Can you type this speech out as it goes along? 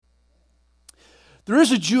There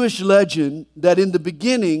is a Jewish legend that in the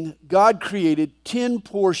beginning, God created 10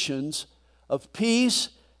 portions of peace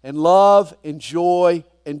and love and joy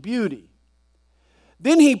and beauty.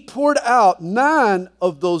 Then He poured out 9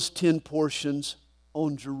 of those 10 portions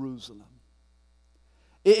on Jerusalem.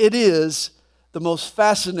 It is the most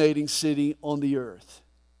fascinating city on the earth.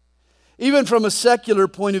 Even from a secular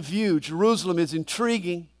point of view, Jerusalem is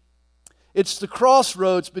intriguing. It's the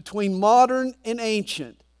crossroads between modern and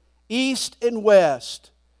ancient, East and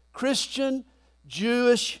West, Christian,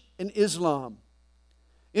 Jewish, and Islam.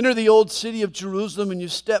 Enter the old city of Jerusalem and you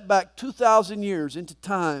step back 2,000 years into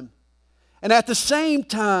time. And at the same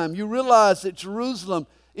time, you realize that Jerusalem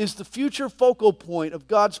is the future focal point of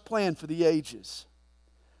God's plan for the ages.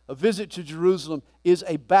 A visit to Jerusalem is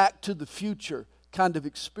a back to the future kind of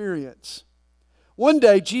experience. One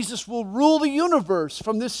day, Jesus will rule the universe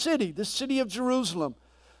from this city of Jerusalem.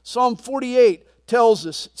 Psalm 48 tells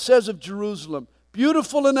us, it says of Jerusalem,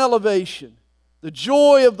 beautiful in elevation, the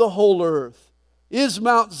joy of the whole earth, is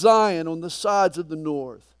Mount Zion on the sides of the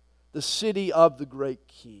north, the city of the great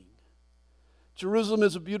King. Jerusalem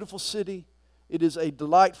is a beautiful city. It is a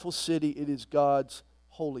delightful city. It is God's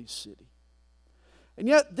holy city. And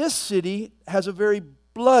yet this city has a very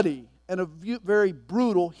bloody and a very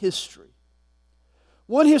brutal history.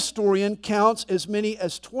 One historian counts as many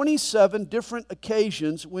as 27 different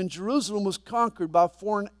occasions when Jerusalem was conquered by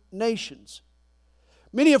foreign nations.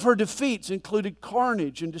 Many of her defeats included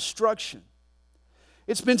carnage and destruction.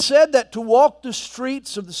 It's been said that to walk the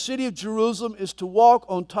streets of the city of Jerusalem is to walk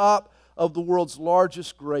on top of the world's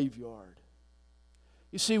largest graveyard.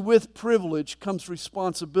 You see, with privilege comes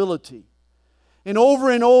responsibility. And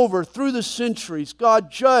over through the centuries,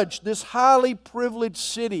 God judged this highly privileged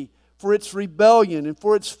city for its rebellion and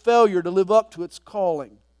for its failure to live up to its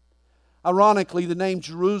calling. Ironically, the name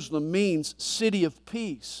Jerusalem means city of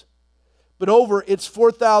peace. But over its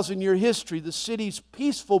 4,000-year history, the city's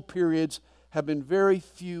peaceful periods have been very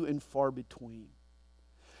few and far between.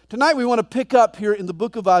 Tonight we want to pick up here in the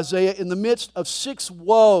book of Isaiah in the midst of 6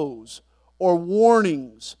 woes or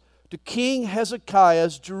warnings to King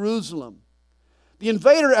Hezekiah's Jerusalem. The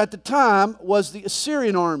invader at the time was the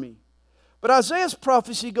Assyrian army. But Isaiah's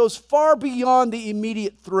prophecy goes far beyond the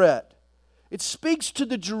immediate threat. It speaks to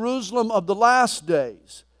the Jerusalem of the last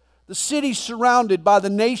days, the city surrounded by the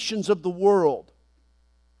nations of the world.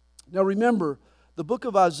 Now remember, the book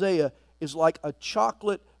of Isaiah is like a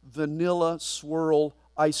chocolate vanilla swirl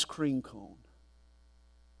ice cream cone.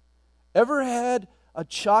 Ever had a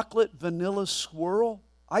chocolate vanilla swirl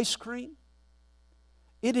ice cream?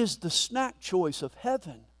 It is the snack choice of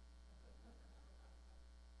heaven.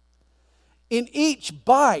 In each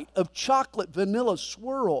bite of chocolate vanilla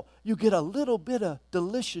swirl, you get a little bit of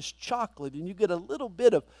delicious chocolate and you get a little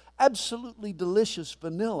bit of absolutely delicious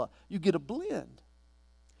vanilla. You get a blend.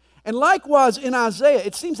 And likewise in Isaiah,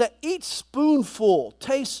 it seems that each spoonful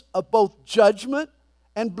tastes of both judgment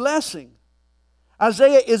and blessing.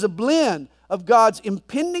 Isaiah is a blend of God's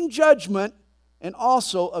impending judgment and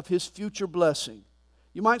also of His future blessing.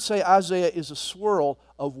 You might say Isaiah is a swirl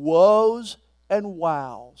of woes and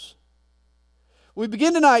wows. We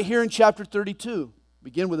begin tonight here in chapter 32.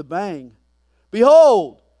 Begin with a bang.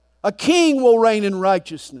 Behold, a king will reign in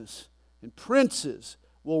righteousness, and princes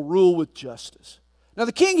will rule with justice. Now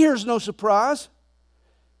the king here is no surprise.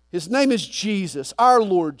 His name is Jesus, our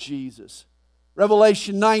Lord Jesus.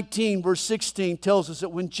 Revelation 19 verse 16 tells us that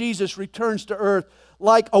when Jesus returns to earth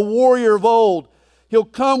like a warrior of old, He'll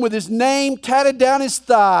come with His name tatted down His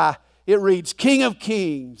thigh. It reads, King of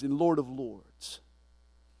Kings and Lord of Lords.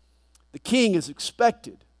 The king is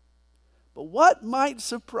expected. But what might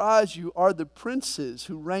surprise you are the princes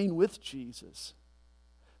who reign with Jesus.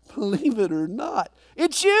 Believe it or not,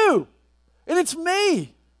 it's you and it's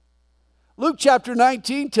me. Luke chapter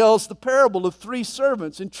 19 tells the parable of 3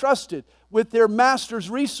 servants entrusted with their master's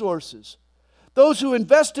resources. Those who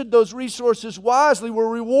invested those resources wisely were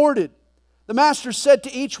rewarded. The master said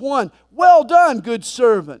to each one, well done, good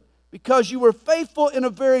servant, because you were faithful in a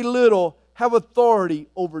very little, have authority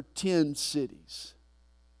over 10 cities.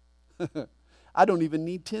 I don't even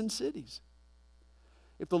need 10 cities.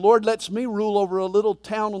 If the Lord lets me rule over a little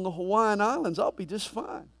town on the Hawaiian Islands, I'll be just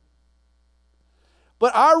fine.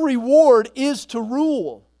 But our reward is to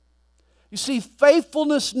rule. You see,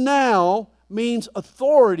 faithfulness now means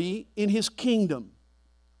authority in His kingdom.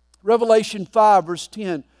 Revelation 5 verse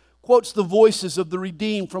 10 quotes the voices of the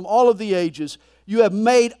redeemed from all of the ages. You have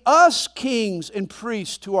made us kings and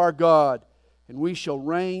priests to our God, and we shall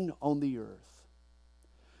reign on the earth.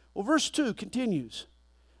 Well, verse 2 continues.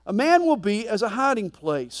 A man will be as a hiding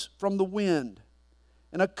place from the wind,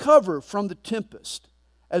 and a cover from the tempest,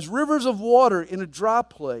 as rivers of water in a dry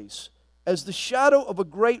place, as the shadow of a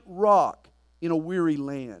great rock in a weary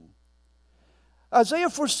land. Isaiah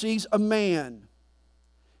foresees a man.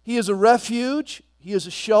 He is a refuge, he is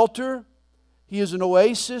a shelter, he is an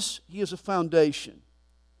oasis, he is a foundation.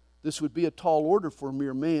 This would be a tall order for a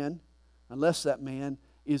mere man, unless that man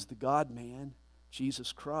is the God-man,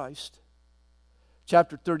 Jesus Christ.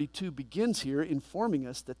 Chapter 32 begins here informing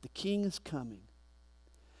us that the King is coming.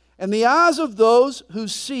 And the eyes of those who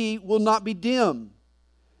see will not be dim,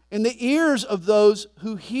 and the ears of those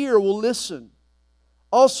who hear will listen.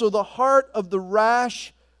 Also the heart of the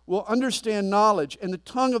rash will understand knowledge, and the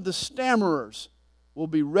tongue of the stammerers will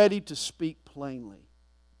be ready to speak plainly.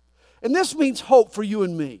 And this means hope for you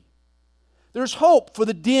and me. There's hope for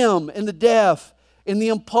the dim and the deaf and the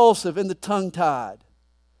impulsive and the tongue-tied,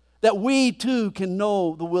 that we too can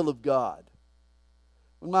know the will of God.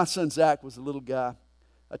 When my son Zach was a little guy,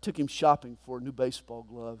 I took him shopping for a new baseball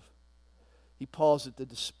glove. He paused at the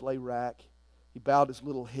display rack. He bowed his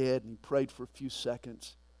little head and he prayed for a few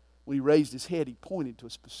seconds. When he raised his head, he pointed to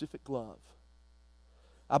a specific glove.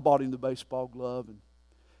 I bought him the baseball glove, and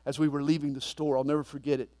as we were leaving the store, I'll never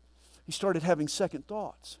forget it, he started having second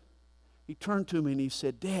thoughts. He turned to me and he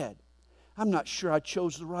said, "Dad, I'm not sure I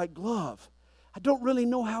chose the right glove. I don't really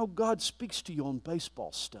know how God speaks to you on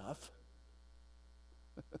baseball stuff."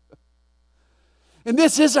 And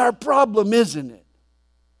this is our problem, isn't it?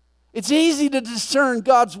 It's easy to discern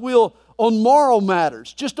God's will on moral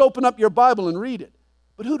matters. Just open up your Bible and read it.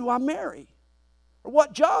 But who do I marry? Or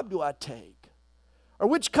what job do I take? Or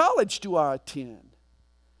which college do I attend?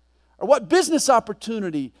 Or what business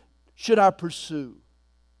opportunity should I pursue?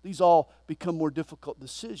 These all become more difficult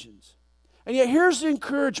decisions. And yet here's the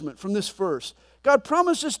encouragement from this verse. God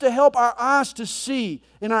promises to help our eyes to see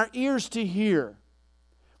and our ears to hear,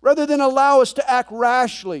 rather than allow us to act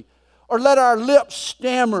rashly or let our lips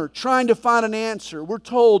stammer trying to find an answer. We're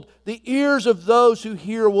told the ears of those who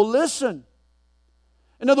hear will listen.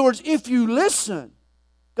 In other words, if you listen,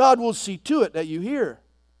 God will see to it that you hear.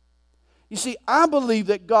 You see, I believe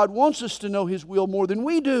that God wants us to know His will more than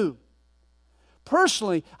we do.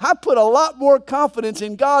 Personally, I put a lot more confidence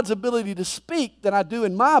in God's ability to speak than I do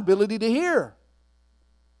in my ability to hear.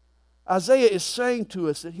 Isaiah is saying to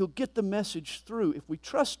us that He'll get the message through if we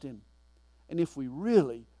trust Him and if we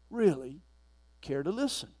really, really care to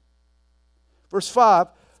listen. Verse 5,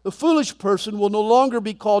 the foolish person will no longer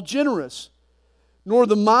be called generous, nor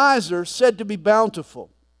the miser said to be bountiful.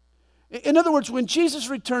 In other words, when Jesus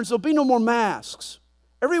returns, there'll be no more masks.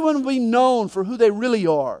 Everyone will be known for who they really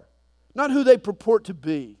are, not who they purport to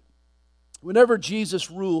be. Whenever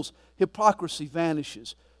Jesus rules, hypocrisy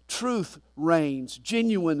vanishes. Truth reigns.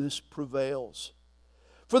 Genuineness prevails.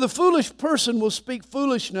 For the foolish person will speak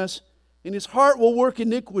foolishness, and his heart will work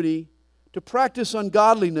iniquity, to practice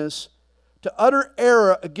ungodliness, to utter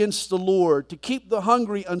error against the Lord, to keep the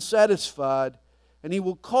hungry unsatisfied, and he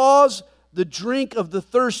will cause the drink of the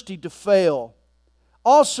thirsty to fail.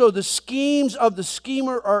 Also, the schemes of the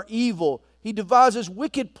schemer are evil. He devises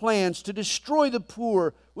wicked plans to destroy the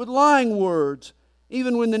poor with lying words,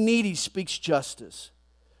 even when the needy speaks justice.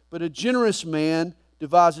 But a generous man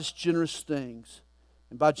devises generous things,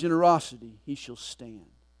 and by generosity he shall stand.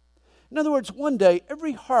 In other words, one day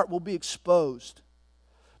every heart will be exposed.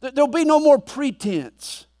 There'll be no more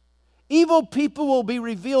pretense. Evil people will be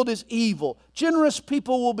revealed as evil. Generous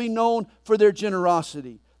people will be known for their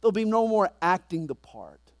generosity. There'll be no more acting the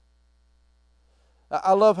part.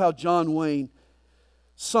 I love how John Wayne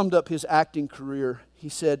summed up his acting career. He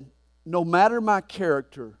said, "No matter my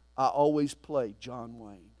character, I always play John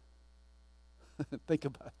Wayne." Think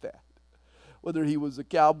about that. Whether he was a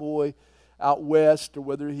cowboy out west or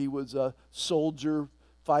whether he was a soldier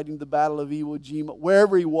fighting the Battle of Iwo Jima,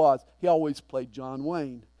 wherever he was, he always played John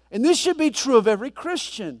Wayne. And this should be true of every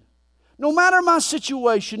Christian. No matter my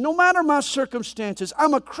situation, no matter my circumstances,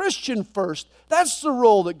 I'm a Christian first. That's the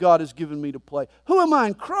role that God has given me to play. Who am I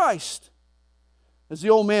in Christ? As the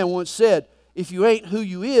old man once said, if you ain't who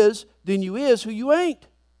you is, then you is who you ain't.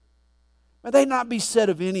 May they not be said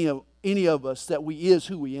of any of us that we is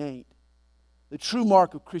who we ain't. The true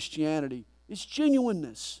mark of Christianity is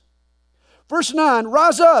genuineness. Verse 9,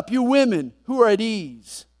 rise up, you women who are at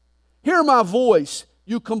ease. Hear my voice,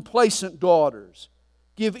 you complacent daughters.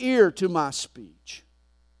 Give ear to my speech.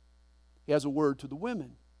 He has a word to the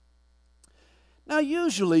women. Now,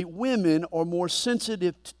 usually women are more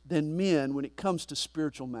sensitive than men when it comes to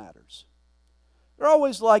spiritual matters. They're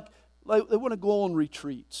always like they want to go on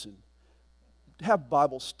retreats and have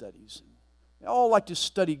Bible studies. They all like to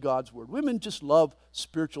study God's Word. Women just love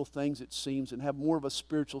spiritual things, it seems, and have more of a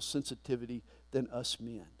spiritual sensitivity than us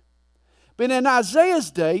men. But in Isaiah's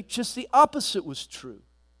day, just the opposite was true.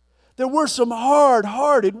 There were some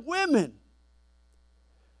hard-hearted women.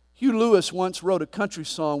 Hugh Lewis once wrote a country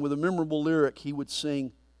song with a memorable lyric. He would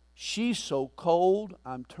sing, "She's so cold,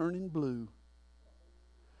 I'm turning blue."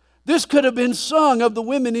 This could have been sung of the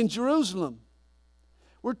women in Jerusalem.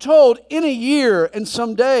 We're told, in a year and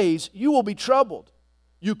some days, you will be troubled,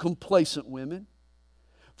 you complacent women.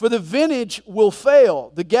 For the vintage will fail,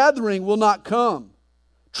 the gathering will not come.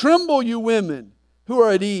 Tremble, you women who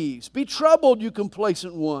are at ease. Be troubled, you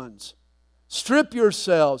complacent ones. Strip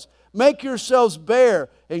yourselves, make yourselves bare,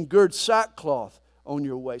 and gird sackcloth on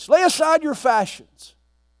your waist. Lay aside your fashions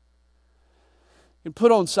and put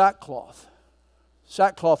on sackcloth.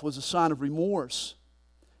 Sackcloth was a sign of remorse.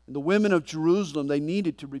 And the women of Jerusalem, they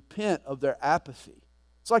needed to repent of their apathy.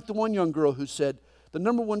 It's like the one young girl who said, the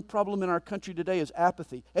number one problem in our country today is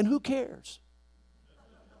apathy. And who cares?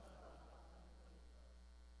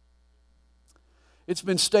 It's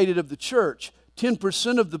been stated of the church,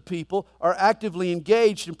 10% of the people are actively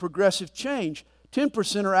engaged in progressive change.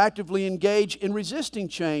 10% are actively engaged in resisting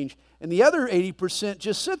change. And the other 80%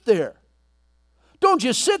 just sit there. Don't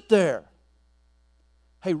just sit there.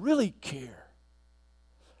 Hey, really care.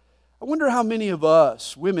 I wonder how many of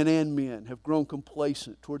us, women and men, have grown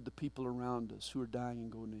complacent toward the people around us who are dying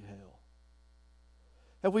and going to hell.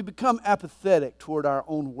 Have we become apathetic toward our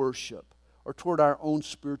own worship or toward our own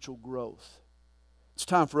spiritual growth? It's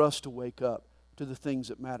time for us to wake up to the things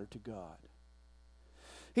that matter to God.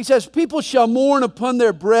 He says, people shall mourn upon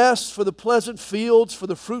their breasts for the pleasant fields, for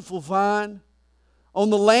the fruitful vine. On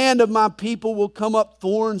the land of my people will come up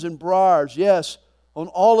thorns and briars. Yes, on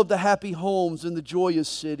all of the happy homes in the joyous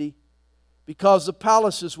city. Because the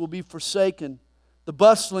palaces will be forsaken, the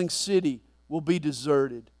bustling city will be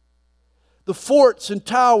deserted. The forts and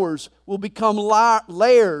towers will become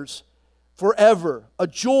lairs forever, a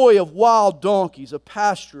joy of wild donkeys, a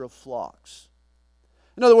pasture of flocks.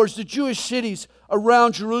 In other words, the Jewish cities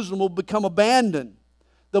around Jerusalem will become abandoned.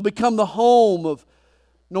 They'll become the home of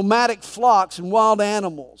nomadic flocks and wild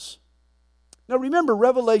animals. Now remember,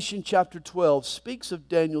 Revelation chapter 12 speaks of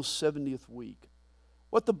Daniel's 70th week.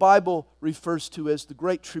 What the Bible refers to as the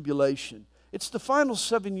Great Tribulation. It's the final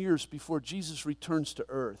 7 years before Jesus returns to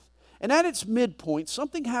earth. And at its midpoint,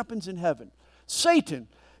 something happens in heaven. Satan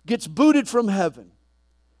gets booted from heaven.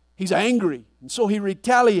 He's angry, and so he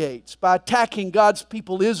retaliates by attacking God's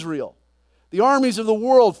people Israel. The armies of the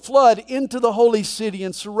world flood into the holy city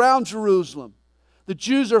and surround Jerusalem. The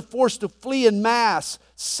Jews are forced to flee en masse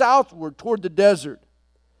southward toward the desert.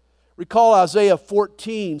 Recall Isaiah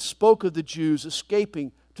 14 spoke of the Jews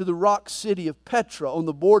escaping to the rock city of Petra on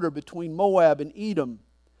the border between Moab and Edom.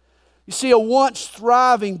 You see, a once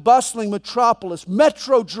thriving, bustling metropolis,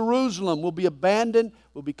 Metro Jerusalem, will be abandoned,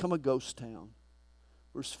 will become a ghost town.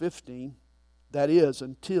 Verse 15, that is,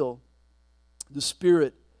 until the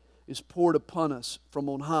Spirit is poured upon us from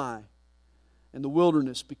on high, and the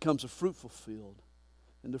wilderness becomes a fruitful field,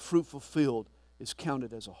 and the fruitful field is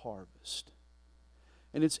counted as a harvest.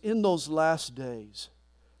 And it's in those last days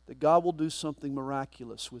that God will do something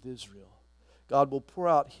miraculous with Israel. God will pour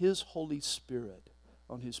out His Holy Spirit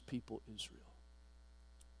on His people Israel.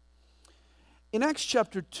 In Acts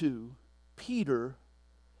chapter 2, Peter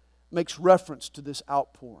makes reference to this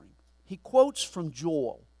outpouring. He quotes from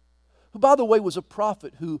Joel, who, by the way, was a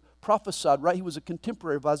prophet who prophesied, right? He was a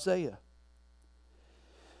contemporary of Isaiah.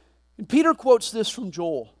 And Peter quotes this from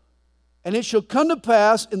Joel. And it shall come to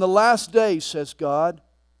pass in the last days, says God,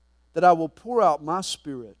 that I will pour out my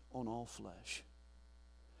Spirit on all flesh.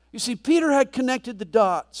 You see, Peter had connected the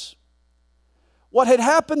dots. What had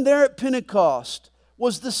happened there at Pentecost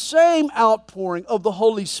was the same outpouring of the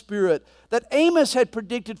Holy Spirit that Amos had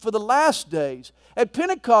predicted for the last days. At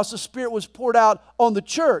Pentecost, the Spirit was poured out on the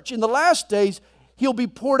church. In the last days, He'll be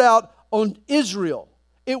poured out on Israel.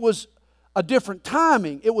 It was a different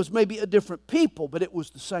timing. It was maybe a different people, but it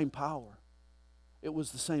was the same power. It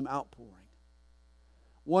was the same outpouring.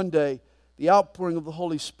 One day, the outpouring of the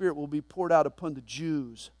Holy Spirit will be poured out upon the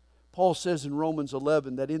Jews. Paul says in Romans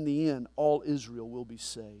 11 that in the end, all Israel will be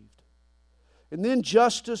saved. And then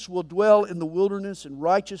justice will dwell in the wilderness and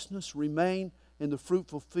righteousness remain in the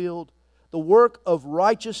fruitful field. The work of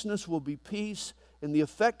righteousness will be peace, and the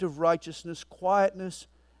effect of righteousness, quietness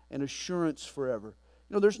and assurance forever.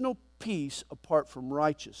 You know, there's no peace apart from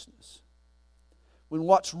righteousness. When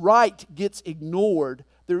what's right gets ignored,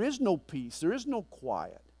 there is no peace, there is no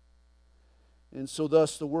quiet. And so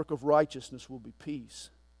thus the work of righteousness will be peace.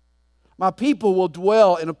 My people will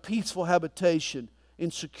dwell in a peaceful habitation, in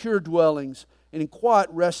secure dwellings, and in quiet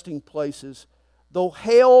resting places. Though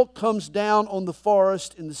hail comes down on the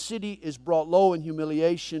forest and the city is brought low in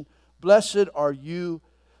humiliation, Blessed are you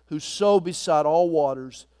who sow beside all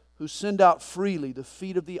waters, who send out freely the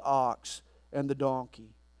feet of the ox and the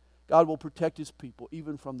donkey. God will protect His people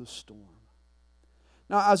even from the storm.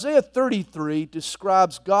 Now, Isaiah 33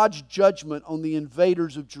 describes God's judgment on the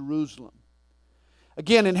invaders of Jerusalem.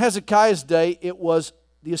 Again, in Hezekiah's day, it was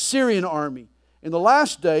the Assyrian army. In the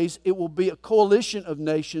last days, it will be a coalition of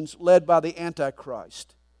nations led by the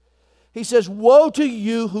Antichrist. He says, "Woe to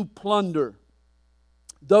you who plunder,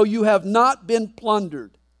 though you have not been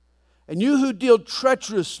plundered, and you who deal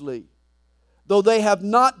treacherously, though they have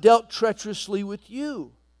not dealt treacherously with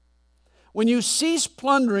you. When you cease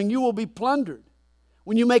plundering, you will be plundered.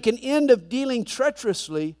 When you make an end of dealing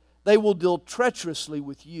treacherously, they will deal treacherously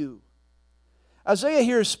with you." Isaiah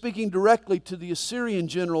here is speaking directly to the Assyrian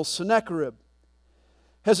general Sennacherib.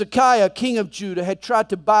 Hezekiah, king of Judah, had tried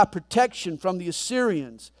to buy protection from the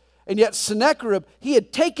Assyrians, and yet Sennacherib, he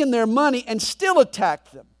had taken their money and still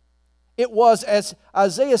attacked them. It was, as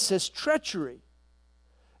Isaiah says, treachery.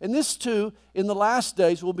 And this too, in the last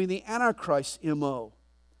days, will be the Antichrist's MO.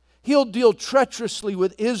 He'll deal treacherously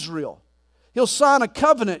with Israel. He'll sign a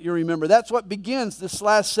covenant, you remember. That's what begins this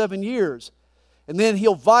last 7 years. And then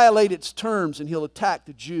he'll violate its terms and he'll attack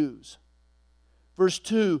the Jews. Verse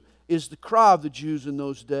 2 is the cry of the Jews in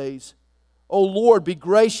those days. "O Lord, be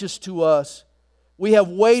gracious to us. We have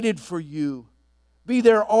waited for you. Be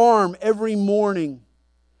their arm every morning.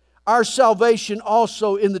 Our salvation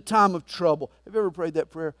also in the time of trouble." Have you ever prayed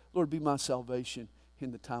that prayer? Lord, be my salvation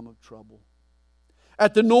in the time of trouble.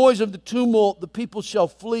 "At the noise of the tumult, the people shall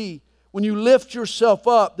flee. When you lift yourself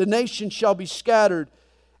up, the nations shall be scattered,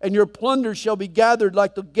 and your plunder shall be gathered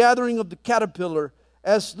like the gathering of the caterpillar,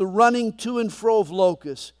 as the running to and fro of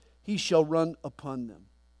locusts. He shall run upon them."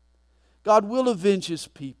 God will avenge His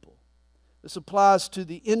people. This applies to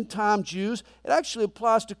the end-time Jews. It actually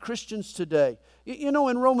applies to Christians today. You know,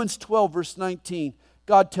 in Romans 12, verse 19,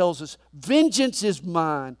 God tells us, "Vengeance is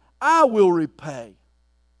mine, I will repay."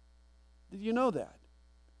 Did you know that?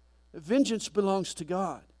 That vengeance belongs to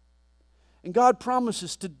God. And God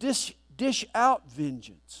promises to dish out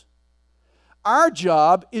vengeance. Our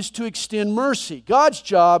job is to extend mercy. God's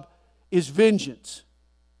job is vengeance.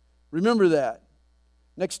 Remember that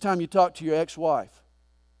next time you talk to your ex-wife.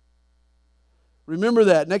 Remember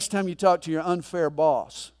that next time you talk to your unfair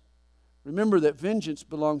boss. Remember that vengeance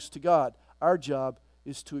belongs to God. Our job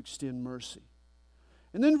is to extend mercy.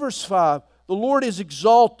 And then verse 5, "The Lord is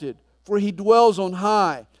exalted, for He dwells on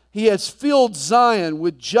high. He has filled Zion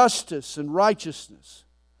with justice and righteousness.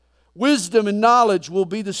 Wisdom and knowledge will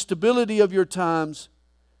be the stability of your times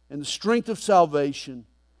and the strength of salvation.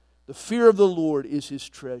 The fear of the Lord is His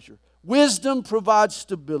treasure." Wisdom provides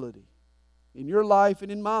stability in your life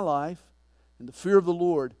and in my life. And the fear of the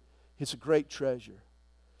Lord is a great treasure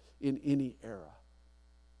in any era.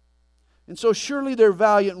 "And so surely their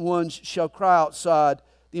valiant ones shall cry outside.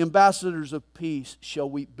 The ambassadors of peace shall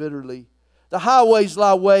weep bitterly. The highways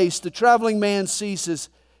lie waste. The traveling man ceases.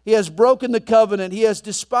 He has broken the covenant. He has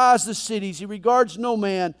despised the cities. He regards no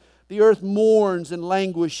man. The earth mourns and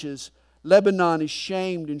languishes. Lebanon is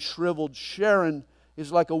shamed and shriveled. Sharon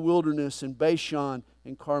is like a wilderness, and Bashan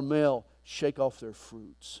and Carmel shake off their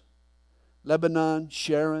fruits." Lebanon,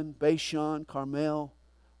 Sharon, Bashan, Carmel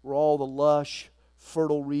were all the lush,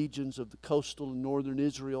 fertile regions of the coastal and northern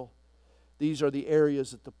Israel. These are the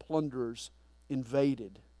areas that the plunderers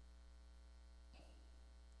invaded.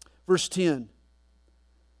 Verse 10,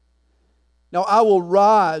 "Now I will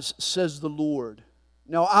rise, says the Lord.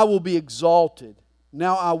 Now I will be exalted.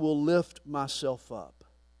 Now I will lift myself up."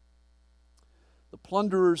 The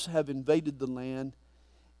plunderers have invaded the land,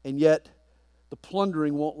 and yet the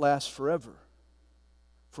plundering won't last forever.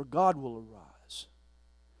 For God will arise,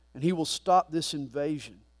 and He will stop this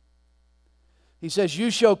invasion. He says, "You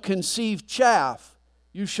shall conceive chaff.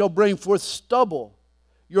 You shall bring forth stubble.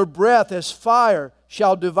 Your breath as fire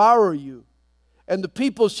shall devour you. And the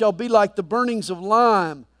people shall be like the burnings of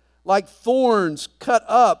lime, like thorns cut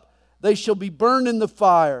up. They shall be burned in the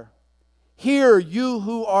fire. Hear, you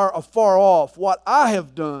who are afar off, what I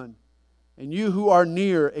have done, and you who are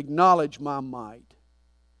near, acknowledge my might."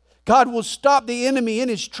 God will stop the enemy in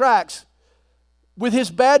his tracks with His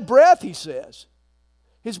bad breath, He says.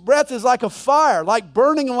 His breath is like a fire, like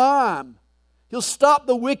burning lime. He'll stop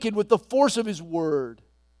the wicked with the force of His word.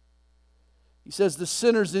 He says, "The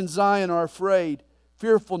sinners in Zion are afraid.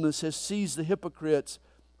 Fearfulness has seized the hypocrites.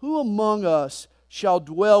 Who among us shall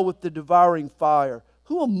dwell with the devouring fire?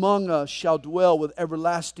 Who among us shall dwell with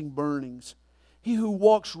everlasting burnings? He who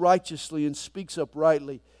walks righteously and speaks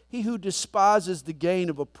uprightly, he who despises the gain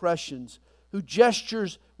of oppressions, who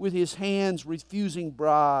gestures with his hands refusing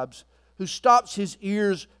bribes, who stops his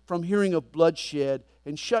ears from hearing of bloodshed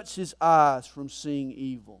and shuts his eyes from seeing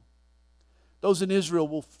evil. Those in Israel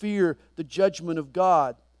will fear the judgment of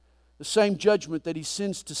God, the same judgment that He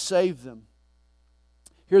sends to save them.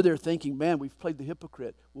 Here they're thinking, man, we've played the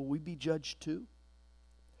hypocrite. Will we be judged too?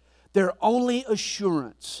 Their only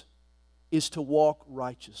assurance is to walk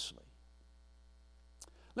righteously.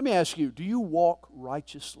 Let me ask you, do you walk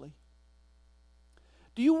righteously?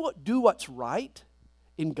 Do you do what's right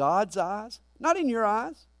in God's eyes? Not in your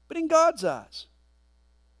eyes, but in God's eyes.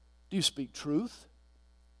 Do you speak truth?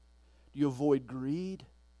 Do you avoid greed?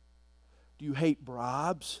 Do you hate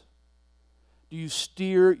bribes? Do you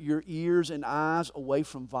steer your ears and eyes away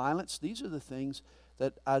from violence? These are the things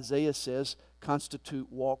that Isaiah says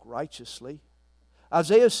constitute walk righteously.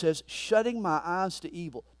 Isaiah says, shutting my eyes to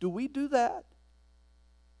evil. Do we do that?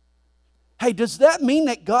 Hey, does that mean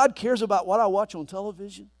that God cares about what I watch on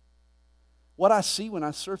television? What I see when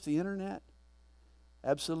I surf the internet?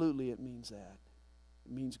 Absolutely, it means that.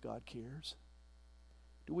 It means God cares.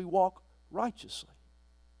 Do we walk righteously?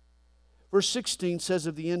 Verse 16 says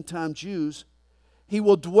of the end-time Jews, He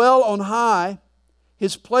will dwell on high.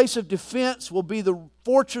 His place of defense will be the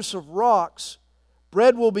fortress of rocks.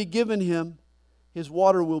 Bread will be given Him. His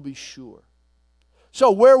water will be sure. So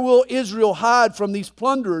where will Israel hide from these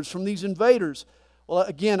plunderers, from these invaders? Well,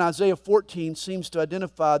 again, Isaiah 14 seems to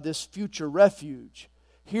identify this future refuge.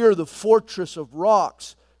 Here, the fortress of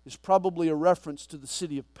rocks is probably a reference to the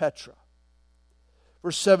city of Petra.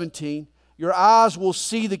 Verse 17, your eyes will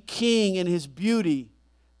see the King in His beauty.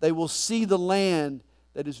 They will see the land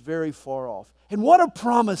that is very far off. And what a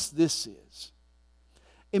promise this is.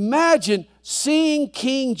 Imagine seeing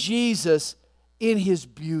King Jesus in His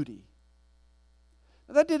beauty.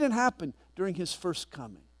 Now, that didn't happen during His first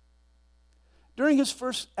coming. During His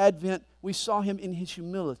first advent, we saw Him in His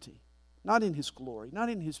humility, not in His glory, not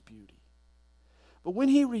in His beauty. But when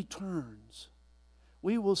He returns,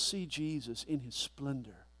 we will see Jesus in His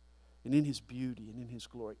splendor and in His beauty and in His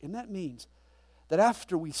glory. And that means that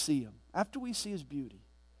after we see Him, after we see His beauty,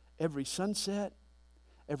 every sunset,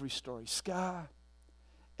 every starry sky,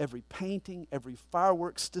 every painting, every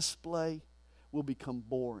fireworks display will become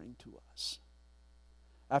boring to us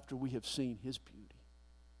after we have seen His beauty.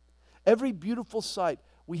 Every beautiful sight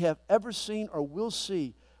we have ever seen or will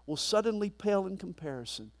see will suddenly pale in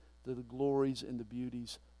comparison to the glories and the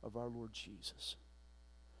beauties of our Lord Jesus.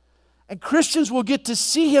 And Christians will get to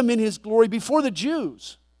see Him in His glory before the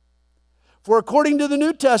Jews. For according to the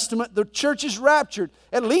New Testament, the church is raptured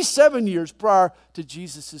at least 7 years prior to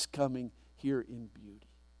Jesus' coming here in beauty.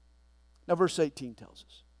 Now verse 18 tells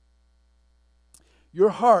us, your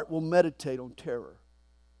heart will meditate on terror.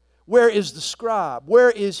 Where is the scribe? Where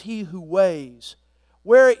is he who weighs?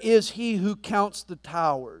 Where is he who counts the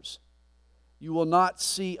towers? You will not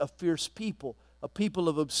see a fierce people, a people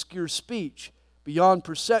of obscure speech, beyond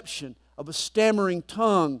perception, of a stammering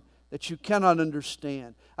tongue that you cannot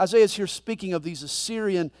understand. Isaiah is here speaking of these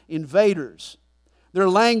Assyrian invaders. Their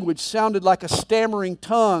language sounded like a stammering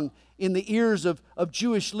tongue in the ears of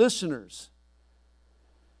Jewish listeners.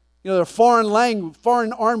 You know, their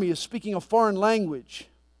foreign army is speaking a foreign language,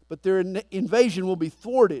 but their invasion will be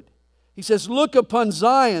thwarted. He says, look upon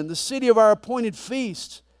Zion, the city of our appointed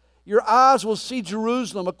feasts. Your eyes will see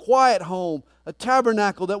Jerusalem, a quiet home, a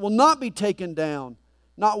tabernacle that will not be taken down.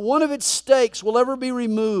 Not one of its stakes will ever be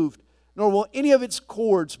removed, nor will any of its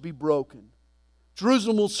cords be broken.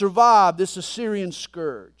 Jerusalem will survive this Assyrian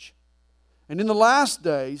scourge. And in the last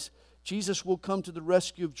days, Jesus will come to the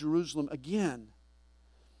rescue of Jerusalem again.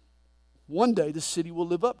 One day, the city will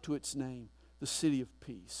live up to its name, the city of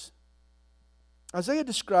peace. Isaiah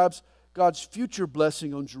describes God's future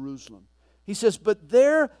blessing on Jerusalem. He says, but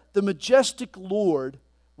there the majestic Lord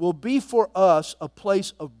will be for us a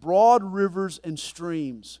place of broad rivers and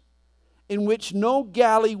streams, in which no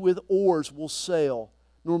galley with oars will sail,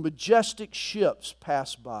 nor majestic ships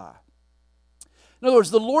pass by. In other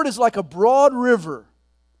words, the Lord is like a broad river,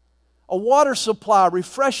 a water supply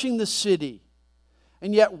refreshing the city,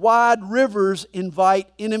 and yet wide rivers invite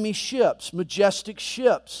enemy ships, majestic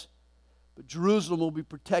ships. But Jerusalem will be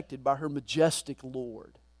protected by her majestic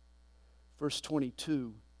Lord. Verse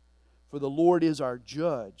 22, for the Lord is our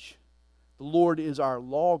judge, the Lord is our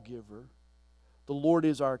lawgiver, the Lord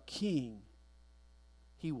is our king.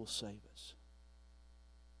 He will save us.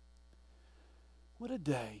 What a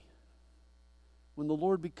day when the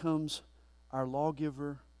Lord becomes our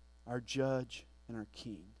lawgiver, our judge, and our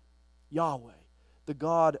king. Yahweh, the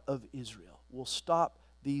God of Israel, will stop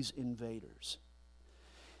these invaders.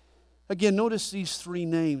 Again, notice these three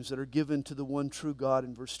names that are given to the one true God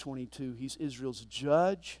in verse 22. He's Israel's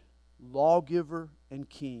judge, lawgiver, and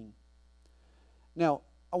king. Now,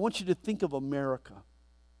 I want you to think of America.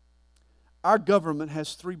 Our government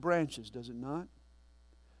has three branches, does it not?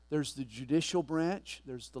 There's the judicial branch,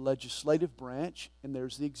 there's the legislative branch, and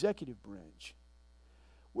there's the executive branch.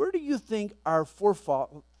 Where do you think our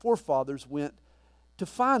forefathers went to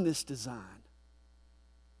find this design?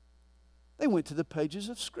 They went to the pages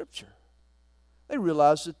of Scripture. They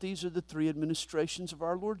realized that these are the three administrations of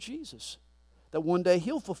our Lord Jesus, that one day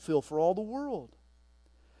He'll fulfill for all the world.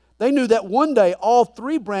 They knew that one day all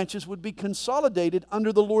three branches would be consolidated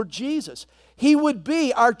under the Lord Jesus. He would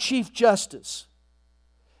be our Chief Justice.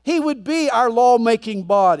 He would be our lawmaking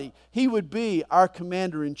body. He would be our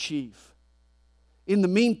Commander-in-Chief. In the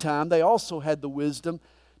meantime, they also had the wisdom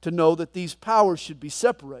to know that these powers should be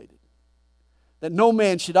separated, that no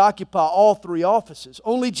man should occupy all three offices.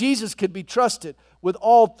 Only Jesus could be trusted with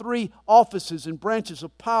all three offices and branches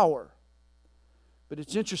of power. But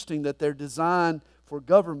it's interesting that their design for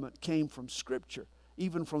government came from Scripture,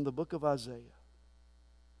 even from the book of Isaiah.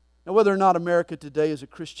 Now, whether or not America today as a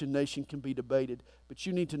Christian nation can be debated, but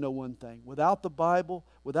you need to know one thing. Without the Bible,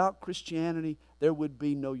 without Christianity, there would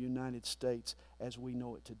be no United States as we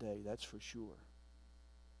know it today, that's for sure.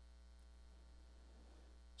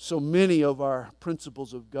 So many of our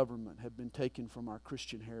principles of government have been taken from our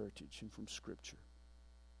Christian heritage and from Scripture.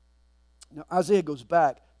 Now, Isaiah goes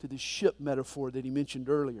back to the ship metaphor that he mentioned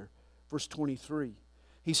earlier, verse 23.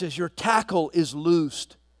 He says, "Your tackle is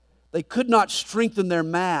loosed. They could not strengthen their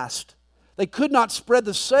mast. They could not spread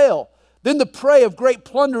the sail. Then the prey of great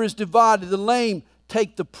plunder is divided. The lame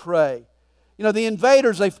take the prey." You know, the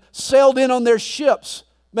invaders, they've sailed in on their ships,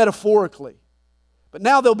 metaphorically. But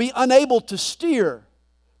now they'll be unable to steer.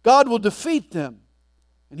 God will defeat them,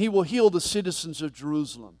 and He will heal the citizens of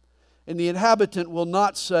Jerusalem. And the inhabitant will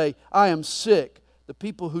not say, "I am sick." The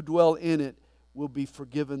people who dwell in it will be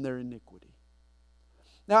forgiven their iniquity.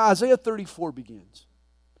 Now Isaiah 34 begins.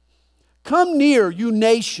 "Come near, you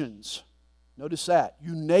nations." Notice that,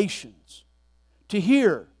 you nations. "To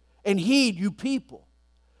hear and heed, you people.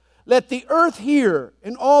 Let the earth hear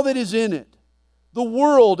and all that is in it, the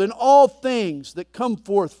world and all things that come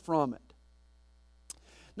forth from it."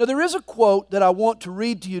 Now there is a quote that I want to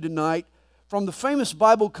read to you tonight from the famous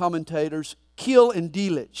Bible commentators Keil and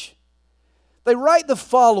Delitzsch. They write the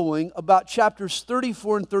following about chapters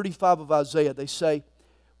 34 and 35 of Isaiah. They say,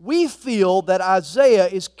 "We feel that Isaiah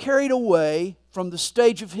is carried away from the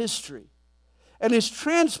stage of history and is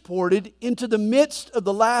transported into the midst of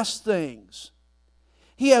the last things.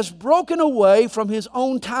 He has broken away from his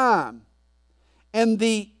own time, and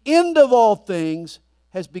the end of all things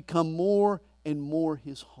has become more and more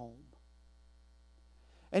his home."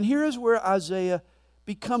 And here is where Isaiah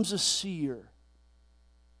becomes a seer.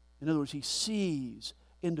 In other words, he sees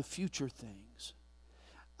into future things.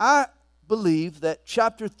 I believe that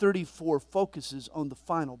chapter 34 focuses on the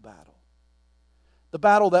final battle. The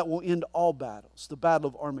battle that will end all battles, the battle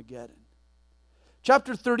of Armageddon.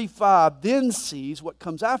 Chapter 35 then sees what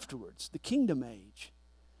comes afterwards, the kingdom age,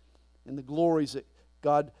 and the glories that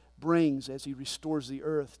God brings as He restores the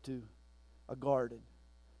earth to a garden.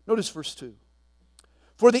 Notice verse 2.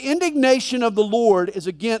 "For the indignation of the Lord is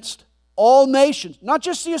against all nations," not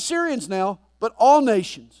just the Assyrians now, but all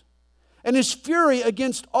nations, "and His fury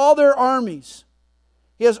against all their armies.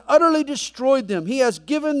 He has utterly destroyed them. He has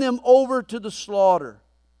given them over to the slaughter."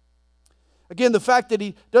 Again, the fact that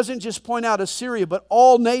he doesn't just point out Assyria, but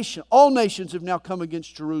all nations have now come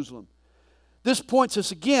against Jerusalem. This points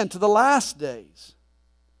us again to the last days,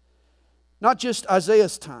 not just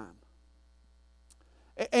Isaiah's time.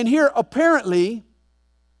 And here, apparently,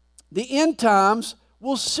 the end times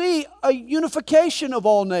will see a unification of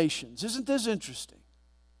all nations. Isn't this interesting?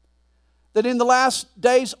 That in the last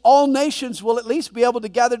days, all nations will at least be able to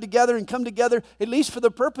gather together and come together, at least for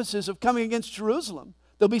the purposes of coming against Jerusalem.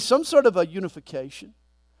 There'll be some sort of a unification,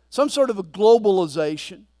 some sort of a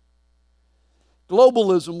globalization.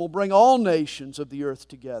 Globalism will bring all nations of the earth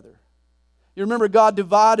together. You remember God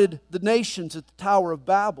divided the nations at the Tower of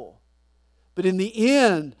Babel. But in the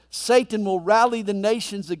end, Satan will rally the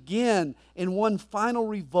nations again in one final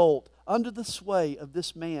revolt under the sway of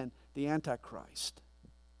this man, the Antichrist.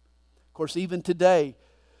 Of course, even today,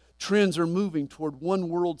 trends are moving toward one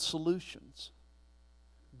world solutions,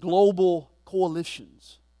 global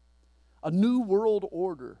coalitions. A new world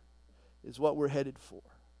order is what we're headed for.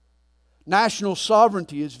 National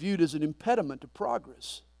sovereignty is viewed as an impediment to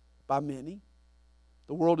progress by many.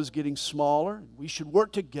 The world is getting smaller, and we should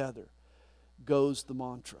work together, goes the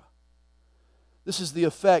mantra. This is the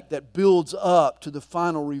effect that builds up to the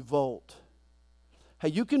final revolt. Hey,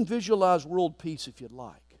 you can visualize world peace if you'd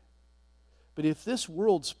like. But if this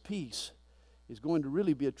world's peace is going to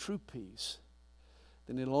really be a true peace,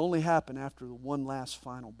 then it'll only happen after the one last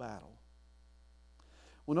final battle.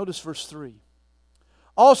 Well, notice verse 3.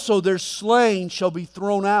 Also their slain shall be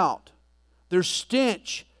thrown out. Their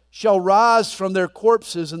stench shall rise from their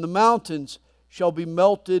corpses, and the mountains shall be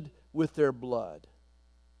melted with their blood.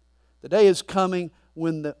 The day is coming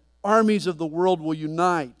when the armies of the world will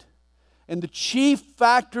unite. And the chief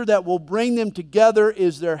factor that will bring them together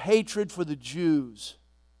is their hatred for the Jews.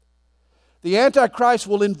 The Antichrist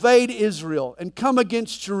will invade Israel and come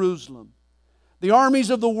against Jerusalem. The armies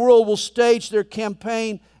of the world will stage their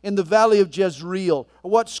campaign in the valley of Jezreel,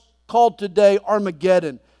 or what's called today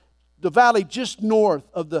Armageddon, the valley just north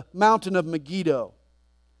of the mountain of Megiddo.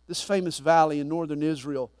 This famous valley in northern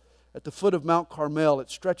Israel, at the foot of Mount Carmel, it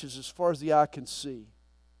stretches as far as the eye can see.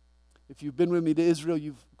 If you've been with me to Israel,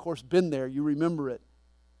 you've of course been there, you remember it.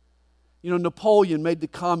 You know, Napoleon made the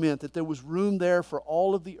comment that there was room there for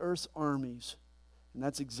all of the earth's armies. And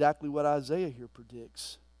that's exactly what Isaiah here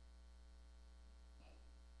predicts.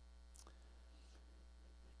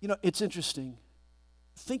 You know, it's interesting.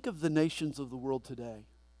 Think of the nations of the world today.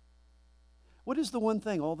 What is the one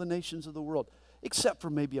thing all the nations of the world, except for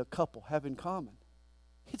maybe a couple, have in common?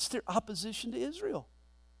 It's their opposition to Israel.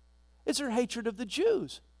 It's their hatred of the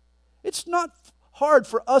Jews. It's not hard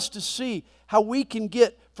for us to see how we can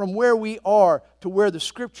get from where we are to where the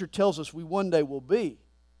Scripture tells us we one day will be.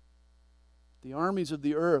 The armies of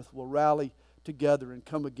the earth will rally together and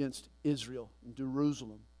come against Israel and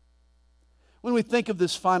Jerusalem. When we think of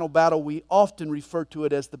this final battle, we often refer to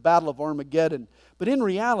it as the Battle of Armageddon. But in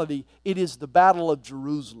reality, it is the Battle of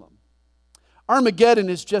Jerusalem. Armageddon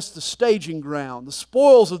is just the staging ground. The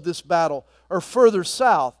spoils of this battle are further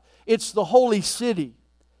south. It's the holy city.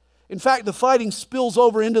 In fact, the fighting spills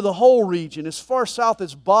over into the whole region, as far south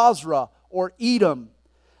as Basra or Edom.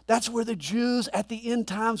 That's where the Jews at the end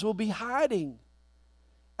times will be hiding,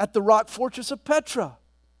 at the rock fortress of Petra.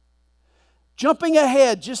 Jumping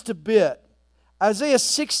ahead just a bit, Isaiah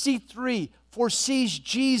 63 foresees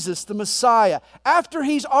Jesus, the Messiah, after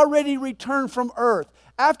He's already returned from earth,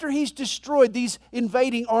 after He's destroyed these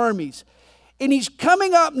invading armies. And He's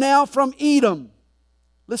coming up now from Edom.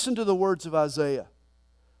 Listen to the words of Isaiah.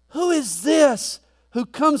 Who is this who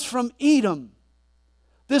comes from Edom?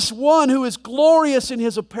 This one who is glorious in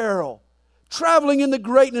his apparel, traveling in the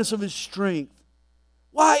greatness of his strength.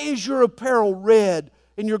 Why is your apparel red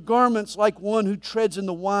and your garments like one who treads in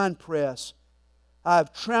the winepress? I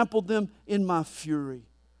have trampled them in my fury.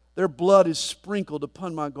 Their blood is sprinkled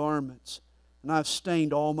upon my garments, and I have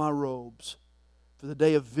stained all my robes, for the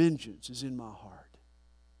day of vengeance is in my heart.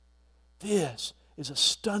 This is a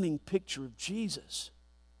stunning picture of Jesus.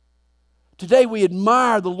 Today we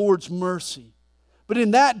admire the Lord's mercy, but in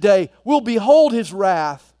that day we'll behold His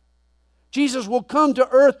wrath. Jesus will come to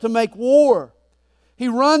earth to make war. He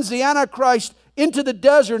runs the Antichrist into the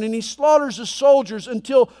desert and He slaughters the soldiers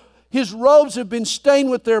until His robes have been stained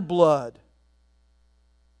with their blood.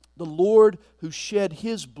 The Lord who shed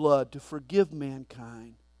His blood to forgive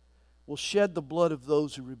mankind will shed the blood of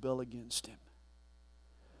those who rebel against Him.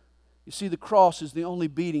 You see, the cross is the only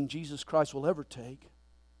beating Jesus Christ will ever take.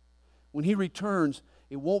 When He returns,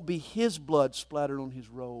 it won't be His blood splattered on His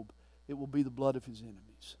robe. It will be the blood of His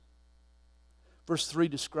enemies. Verse 3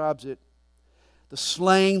 describes it. The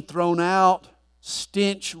slain thrown out,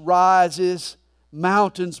 stench rises,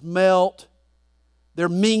 mountains melt, they're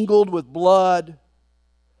mingled with blood.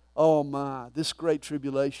 Oh my, this great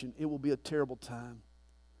tribulation, it will be a terrible time.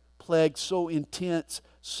 Plague so intense,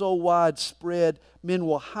 so widespread, men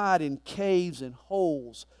will hide in caves and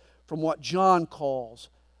holes from what John calls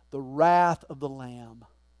the wrath of the Lamb.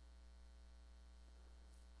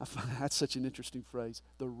 I find that's such an interesting phrase,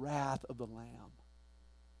 the wrath of the Lamb.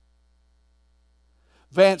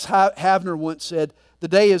 Vance Havner once said, the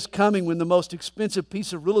day is coming when the most expensive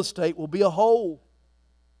piece of real estate will be a hole.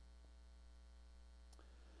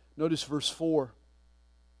 Notice verse 4.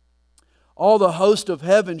 All the host of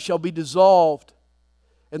heaven shall be dissolved,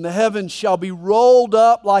 and the heavens shall be rolled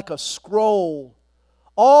up like a scroll.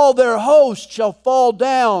 All their host shall fall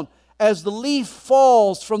down as the leaf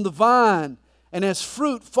falls from the vine, and as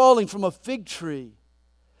fruit falling from a fig tree.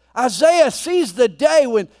 Isaiah sees the day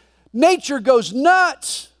when nature goes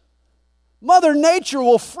nuts. Mother Nature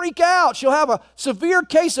will freak out. She'll have a severe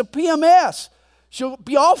case of PMS. She'll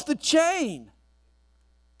be off the chain.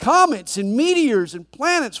 Comets and meteors and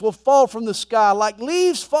planets will fall from the sky like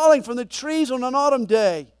leaves falling from the trees on an autumn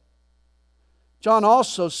day. John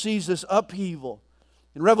also sees this upheaval.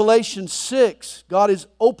 In Revelation 6, God is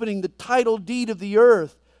opening the title deed of the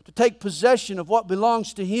earth to to take possession of what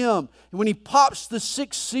belongs to Him. And when He pops the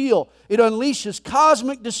sixth seal, it unleashes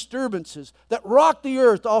cosmic disturbances that rock the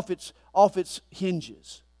earth off its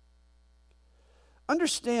hinges.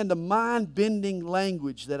 Understand the mind-bending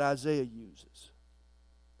language that Isaiah uses.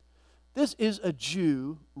 This is a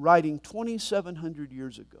Jew writing 2,700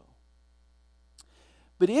 years ago.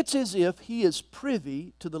 But it's as if he is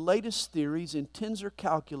privy to the latest theories in tensor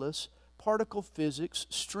calculus, particle physics,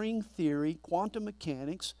 string theory, quantum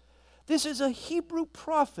mechanics. This is a Hebrew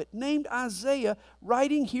prophet named Isaiah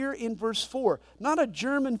writing here in verse 4, not a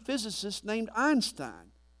German physicist named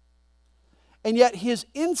Einstein. And yet his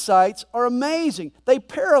insights are amazing. They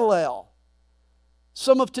parallel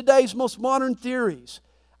some of today's most modern theories.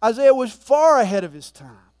 Isaiah was far ahead of his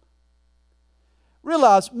time.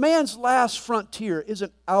 Realize, man's last frontier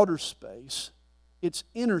isn't outer space, it's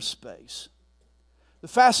inner space. The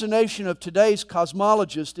fascination of today's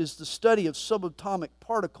cosmologist is the study of subatomic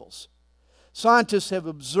particles. Scientists have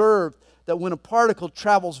observed that when a particle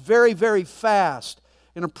travels very, very fast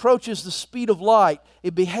and approaches the speed of light,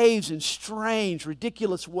 it behaves in strange,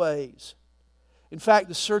 ridiculous ways. In fact,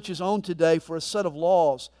 the search is on today for a set of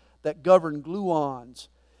laws that govern gluons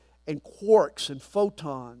and quarks and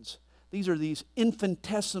photons. These are these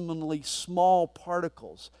infinitesimally small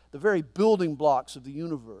particles, the very building blocks of the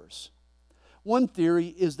universe. One theory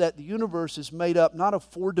is that the universe is made up not of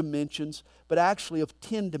 4 dimensions, but actually of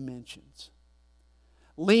 10 dimensions.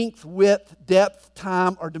 Length, width, depth,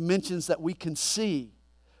 time are dimensions that we can see.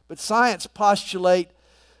 But science postulates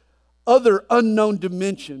other unknown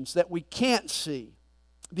dimensions that we can't see.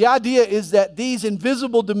 The idea is that these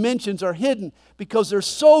invisible dimensions are hidden because they're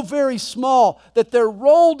so very small that they're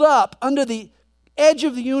rolled up under the edge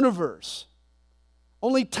of the universe.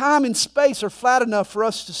 Only time and space are flat enough for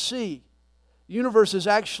us to see. The universe is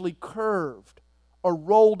actually curved or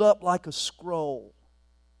rolled up like a scroll.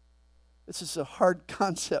 This is a hard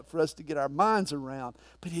concept for us to get our minds around,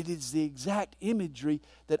 but it is the exact imagery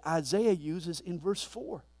that Isaiah uses in verse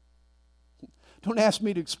 4. Don't ask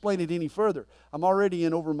me to explain it any further. I'm already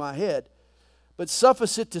in over my head. But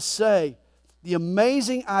suffice it to say, the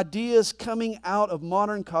amazing ideas coming out of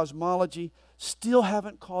modern cosmology still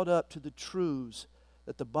haven't caught up to the truths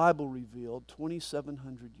that the Bible revealed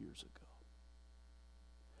 2,700 years ago.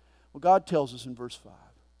 Well, God tells us in verse 5,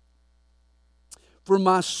 "For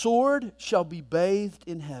my sword shall be bathed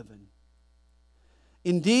in heaven.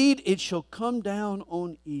 Indeed, it shall come down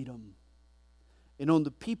on Edom, and on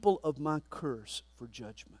the people of my curse for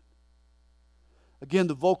judgment." Again,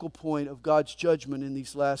 the vocal point of God's judgment in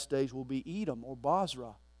these last days will be Edom or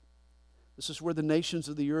Bozrah. This is where the nations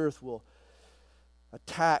of the earth will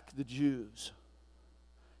attack the Jews.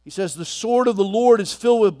 He says, "The sword of the Lord is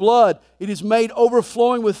filled with blood. It is made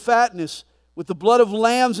overflowing with fatness, with the blood of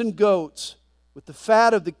lambs and goats, with the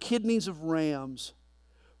fat of the kidneys of rams.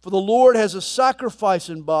 For the Lord has a sacrifice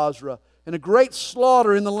in Bozrah, and a great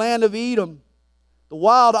slaughter in the land of Edom. The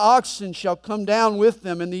wild oxen shall come down with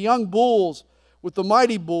them, and the young bulls with the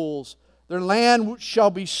mighty bulls. Their land shall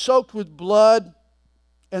be soaked with blood,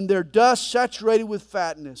 and their dust saturated with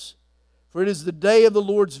fatness. For it is the day of the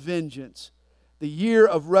Lord's vengeance, the year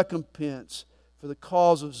of recompense for the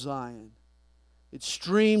cause of Zion. Its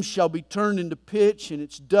streams shall be turned into pitch, and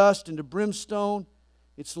its dust into brimstone.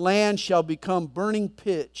 Its land shall become burning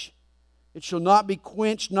pitch. It shall not be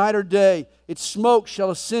quenched night or day. Its smoke shall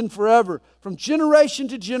ascend forever. From generation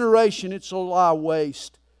to generation it shall lie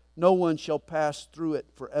waste. No one shall pass through it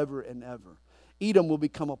forever and ever." Edom will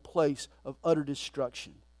become a place of utter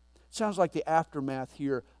destruction. It sounds like the aftermath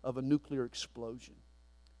here of a nuclear explosion.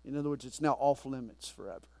 In other words, it's now off limits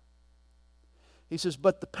forever. He says,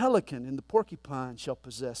 "But the pelican and the porcupine shall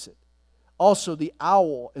possess it. Also the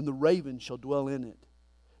owl and the raven shall dwell in it.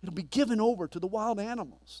 It'll be given over to the wild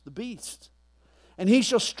animals, the beasts. And he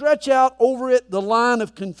shall stretch out over it the line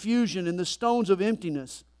of confusion and the stones of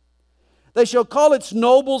emptiness. They shall call its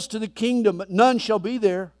nobles to the kingdom, but none shall be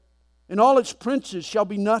there. And all its princes shall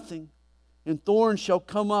be nothing. And thorns shall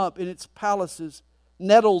come up in its palaces,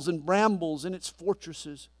 nettles and brambles in its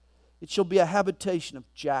fortresses. It shall be a habitation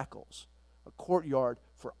of jackals, a courtyard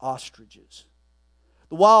for ostriches.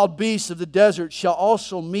 The wild beasts of the desert shall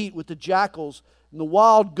also meet with the jackals, and the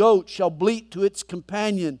wild goat shall bleat to its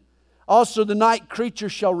companion. Also the night creature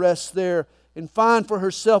shall rest there, and find for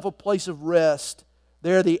herself a place of rest.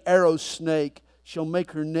 There the arrow snake shall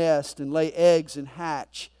make her nest, and lay eggs and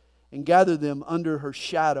hatch, and gather them under her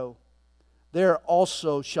shadow. There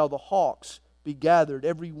also shall the hawks be gathered,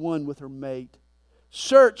 every one with her mate.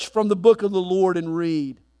 Search from the book of the Lord and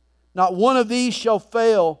read. Not one of these shall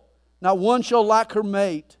fail, not one shall lack her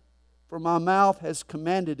mate. For my mouth has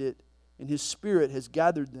commanded it, and His Spirit has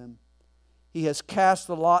gathered them. He has cast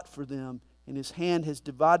the lot for them, and His hand has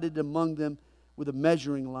divided among them with a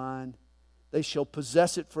measuring line. They shall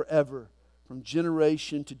possess it forever. From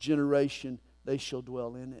generation to generation they shall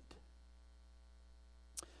dwell in it.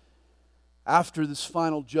 After this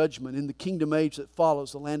final judgment, in the kingdom age that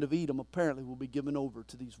follows, the land of Edom apparently will be given over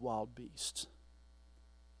to these wild beasts.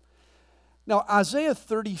 Now, Isaiah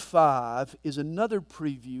 35 is another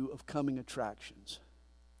preview of coming attractions.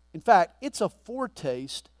 In fact, it's a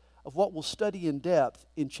foretaste of what we'll study in depth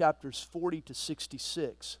in chapters 40 to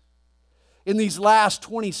 66. In these last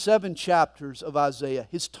 27 chapters of Isaiah,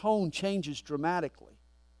 his tone changes dramatically.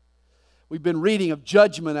 We've been reading of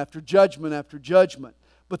judgment after judgment after judgment.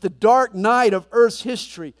 But the dark night of earth's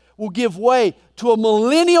history will give way to a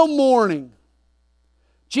millennial morning.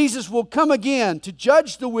 Jesus will come again to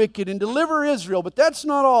judge the wicked and deliver Israel, but that's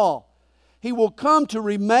not all. He will come to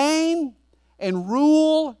remain and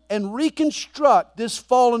rule and reconstruct this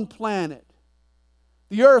fallen planet.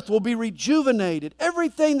 The earth will be rejuvenated.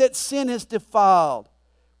 Everything that sin has defiled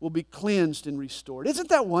will be cleansed and restored. Isn't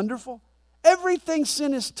that wonderful? Everything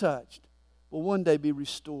sin has touched will one day be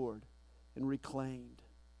restored and reclaimed.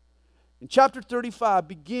 In chapter 35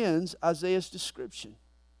 begins Isaiah's description.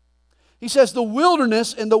 He says, "The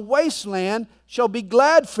wilderness and the wasteland shall be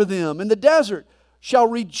glad for them, and the desert shall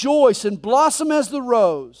rejoice and blossom as the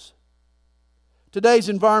rose." Today's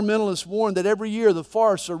environmentalists warn that every year the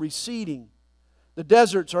forests are receding. The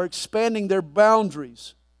deserts are expanding their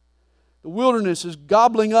boundaries. The wilderness is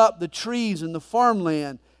gobbling up the trees and the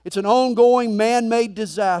farmland. It's an ongoing man-made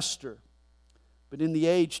disaster. But in the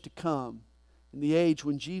age to come, in the age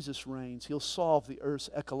when Jesus reigns, He'll solve the earth's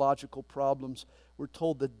ecological problems. We're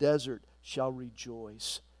told the desert shall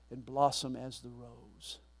rejoice and blossom as the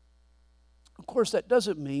rose. Of course, that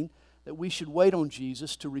doesn't mean that we should wait on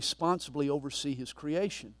Jesus to responsibly oversee His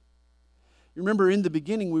creation. You remember, in the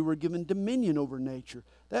beginning we were given dominion over nature.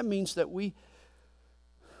 That means that we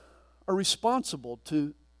are responsible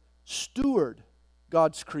to steward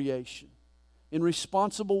God's creation in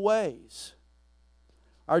responsible ways.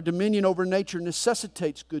 Our dominion over nature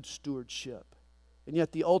necessitates good stewardship, and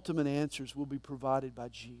yet the ultimate answers will be provided by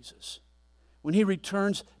Jesus. When He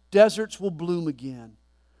returns, deserts will bloom again.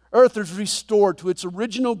 Earth is restored to its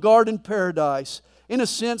original garden paradise. In a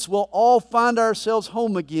sense, we'll all find ourselves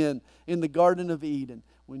home again in the Garden of Eden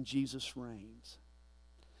when Jesus reigns.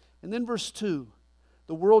 And then verse 2,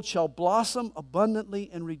 "The world shall blossom abundantly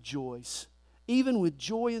and rejoice, even with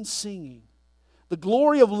joy and singing. The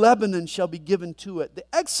glory of Lebanon shall be given to it, the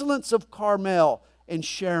excellence of Carmel and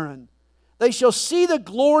Sharon. They shall see the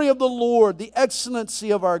glory of the Lord, the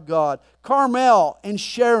excellency of our God." Carmel and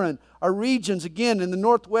Sharon are regions, again, in the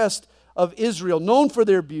northwest of Israel, known for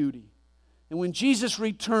their beauty. And when Jesus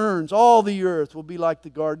returns, all the earth will be like the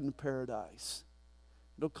Garden of Paradise.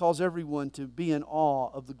 It'll cause everyone to be in awe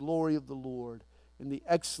of the glory of the Lord and the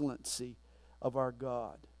excellency of our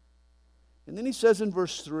God. And then He says in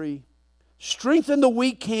verse 3, "Strengthen the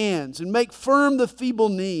weak hands and make firm the feeble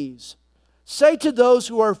knees. Say to those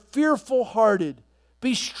who are fearful-hearted,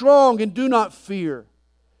 be strong and do not fear.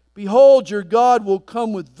 Behold, your God will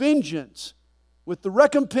come with vengeance. With the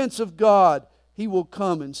recompense of God, He will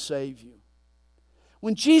come and save you."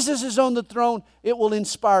 When Jesus is on the throne, it will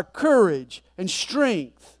inspire courage and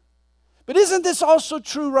strength. But isn't this also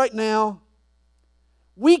true right now?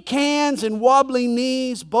 Weak hands and wobbling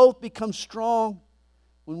knees both become strong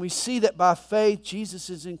when we see that by faith Jesus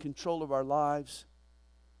is in control of our lives.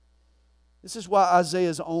 This is why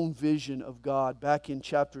Isaiah's own vision of God back in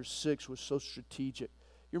chapter 6 was so strategic.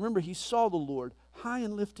 You remember, he saw the Lord high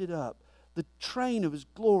and lifted up. The train of His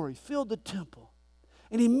glory filled the temple.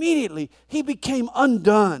 And immediately He became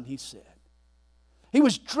undone, he said. He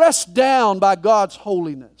was dressed down by God's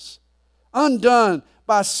holiness, undone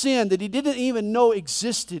by sin that He didn't even know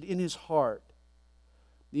existed in His heart.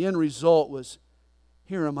 The end result was,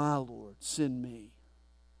 "Here am I, Lord, send me."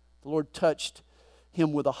 The Lord touched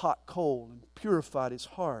him with a hot coal and purified his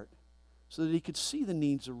heart so that he could see the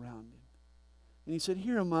needs around him. And He said,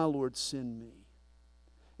 "Here am I, Lord, send me."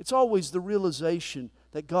 It's always the realization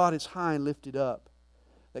that God is high and lifted up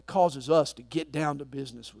that causes us to get down to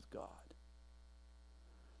business with God.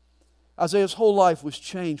 Isaiah's whole life was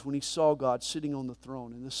changed when he saw God sitting on the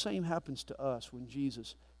throne. And the same happens to us when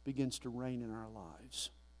Jesus begins to reign in our lives.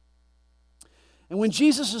 And when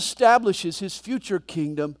Jesus establishes His future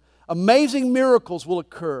kingdom, amazing miracles will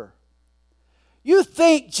occur. You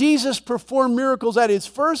think Jesus performed miracles at His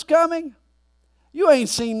first coming? You ain't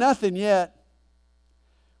seen nothing yet.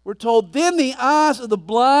 We're told, "Then the eyes of the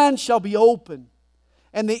blind shall be opened,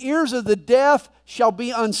 and the ears of the deaf shall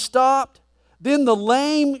be unstopped. Then the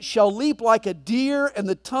lame shall leap like a deer, and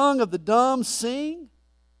the tongue of the dumb sing.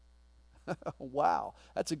 Wow,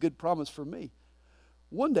 that's a good promise for me.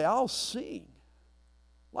 One day I'll sing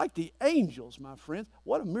like the angels, my friends.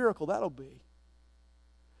 What a miracle that'll be.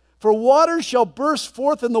 For waters shall burst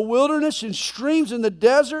forth in the wilderness and streams in the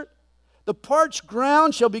desert. The parched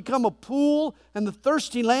ground shall become a pool, and the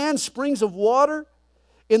thirsty land springs of water.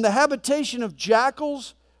 In the habitation of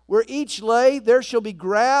jackals, where each lay, there shall be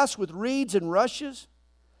grass with reeds and rushes.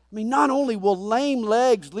 I mean, not only will lame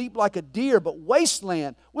legs leap like a deer, but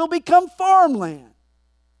wasteland will become farmland.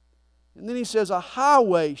 And then he says, a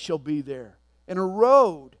highway shall be there, and a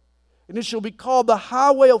road, and it shall be called the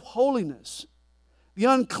highway of holiness. The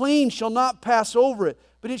unclean shall not pass over it,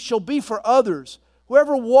 but it shall be for others.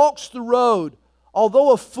 Whoever walks the road,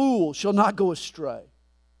 although a fool, shall not go astray.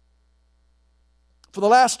 For the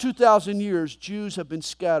last 2,000 years, Jews have been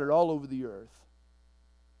scattered all over the earth.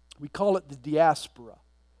 We call it the diaspora,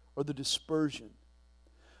 or the dispersion.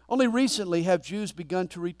 Only recently have Jews begun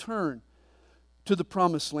to return to the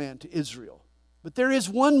promised land, to Israel. But there is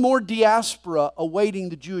one more diaspora awaiting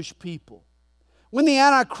the Jewish people. When the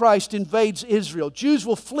Antichrist invades Israel, Jews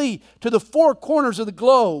will flee to the four corners of the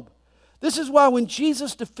globe. This is why when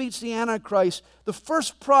Jesus defeats the Antichrist, the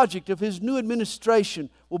first project of his new administration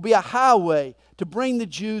will be a highway to bring the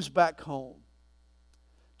Jews back home.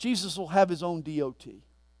 Jesus will have his own DOT,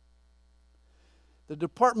 the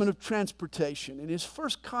Department of Transportation, and his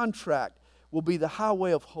first contract will be the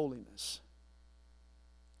highway of holiness.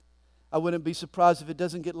 I wouldn't be surprised if it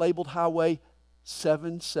doesn't get labeled Highway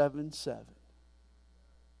 777.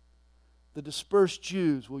 The dispersed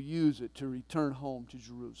Jews will use it to return home to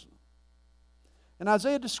Jerusalem. And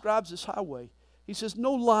Isaiah describes this highway. He says,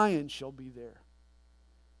 no lion shall be there,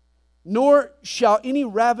 nor shall any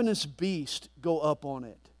ravenous beast go up on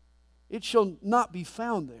it. It shall not be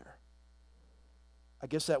found there. I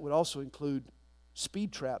guess that would also include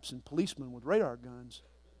speed traps and policemen with radar guns.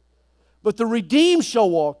 But the redeemed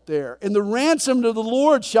shall walk there, and the ransomed of the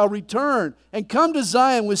Lord shall return and come to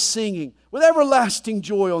Zion with singing, with everlasting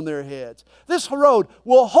joy on their heads. This road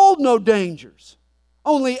will hold no dangers,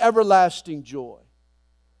 only everlasting joy.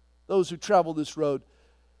 Those who travel this road,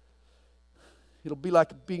 it'll be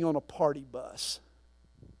like being on a party bus.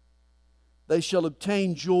 They shall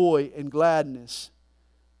obtain joy and gladness,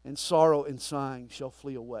 and sorrow and sighing shall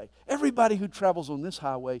flee away. Everybody who travels on this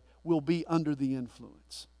highway will be under the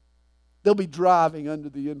influence. They'll be driving under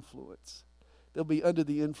the influence. They'll be under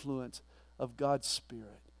the influence of God's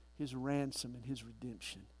Spirit, His ransom and His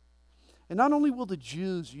redemption. And not only will the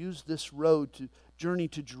Jews use this road to journey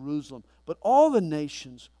to Jerusalem, but all the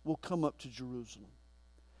nations will come up to Jerusalem.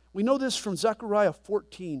 We know this from Zechariah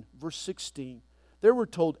 14, verse 16. There we're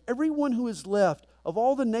told, everyone who is left of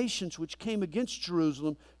all the nations which came against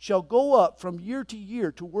Jerusalem shall go up from year to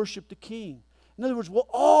year to worship the King. In other words, we'll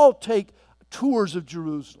all take tours of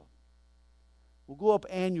Jerusalem. We'll go up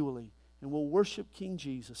annually and we'll worship King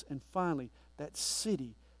Jesus. And finally, that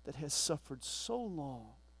city that has suffered so long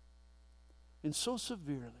and so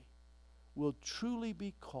severely will truly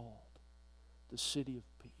be called the city of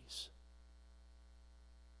peace.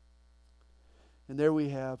 And there we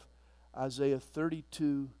have Isaiah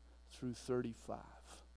 32 through 35.